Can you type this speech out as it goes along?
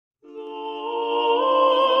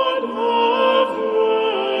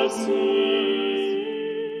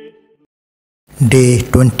Day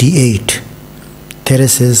 28,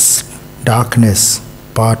 Therese's Darkness,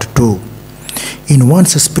 Part 2. In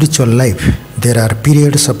one's spiritual life, there are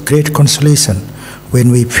periods of great consolation when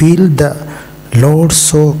we feel the Lord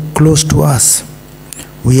so close to us.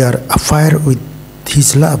 We are afire with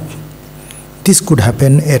His love. This could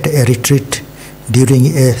happen at a retreat, during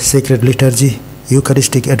a sacred liturgy,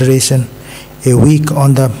 Eucharistic adoration, a week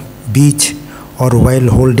on the beach, or while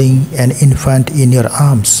holding an infant in your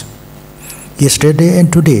arms. Yesterday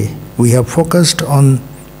and today, we have focused on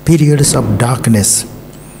periods of darkness,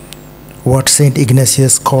 what Saint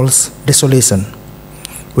Ignatius calls desolation.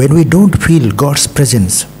 When we don't feel God's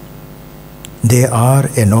presence, they are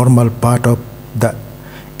a normal part of the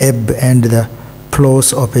ebb and the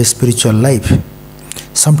flows of a spiritual life.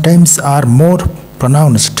 Sometimes are more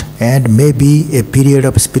pronounced and may be a period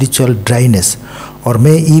of spiritual dryness, or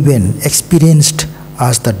may even experienced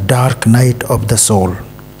as the dark night of the soul.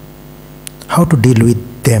 How to deal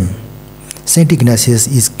with them? Saint Ignatius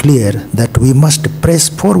is clear that we must press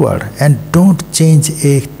forward and don't change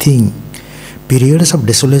a thing. Periods of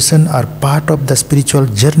desolation are part of the spiritual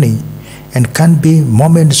journey and can be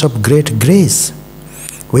moments of great grace.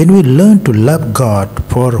 When we learn to love God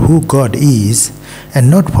for who God is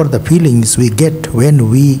and not for the feelings we get when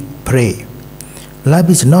we pray. Love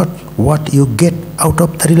is not what you get out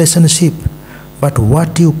of the relationship, but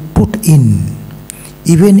what you put in.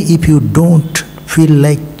 Even if you don't feel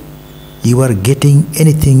like you are getting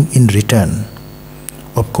anything in return.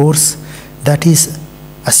 Of course, that is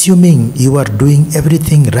assuming you are doing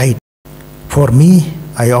everything right. For me,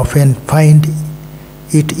 I often find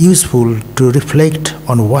it useful to reflect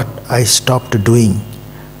on what I stopped doing.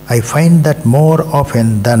 I find that more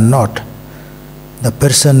often than not, the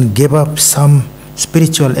person gave up some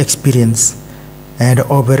spiritual experience and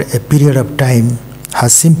over a period of time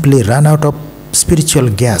has simply run out of spiritual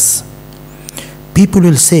gas. People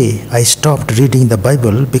will say, I stopped reading the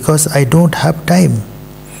Bible because I don't have time.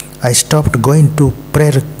 I stopped going to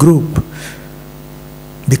prayer group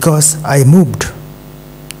because I moved.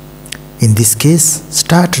 In this case,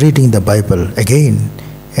 start reading the Bible again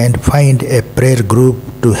and find a prayer group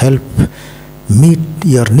to help meet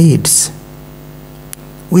your needs.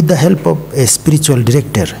 With the help of a spiritual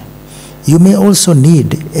director, you may also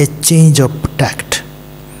need a change of tact.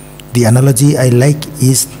 The analogy I like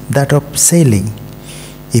is that of sailing.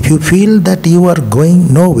 If you feel that you are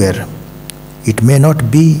going nowhere, it may not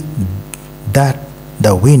be that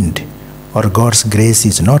the wind or God's grace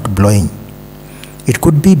is not blowing. It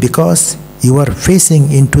could be because you are facing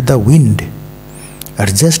into the wind.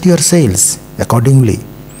 Adjust your sails accordingly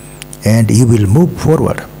and you will move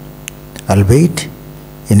forward, albeit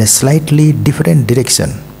in a slightly different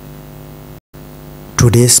direction.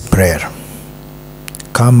 Today's prayer.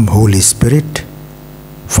 Come, Holy Spirit,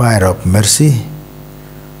 fire of mercy,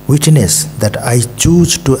 witness that I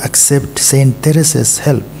choose to accept Saint Therese's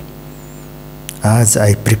help as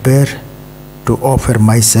I prepare to offer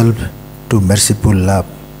myself to merciful love.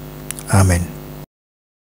 Amen.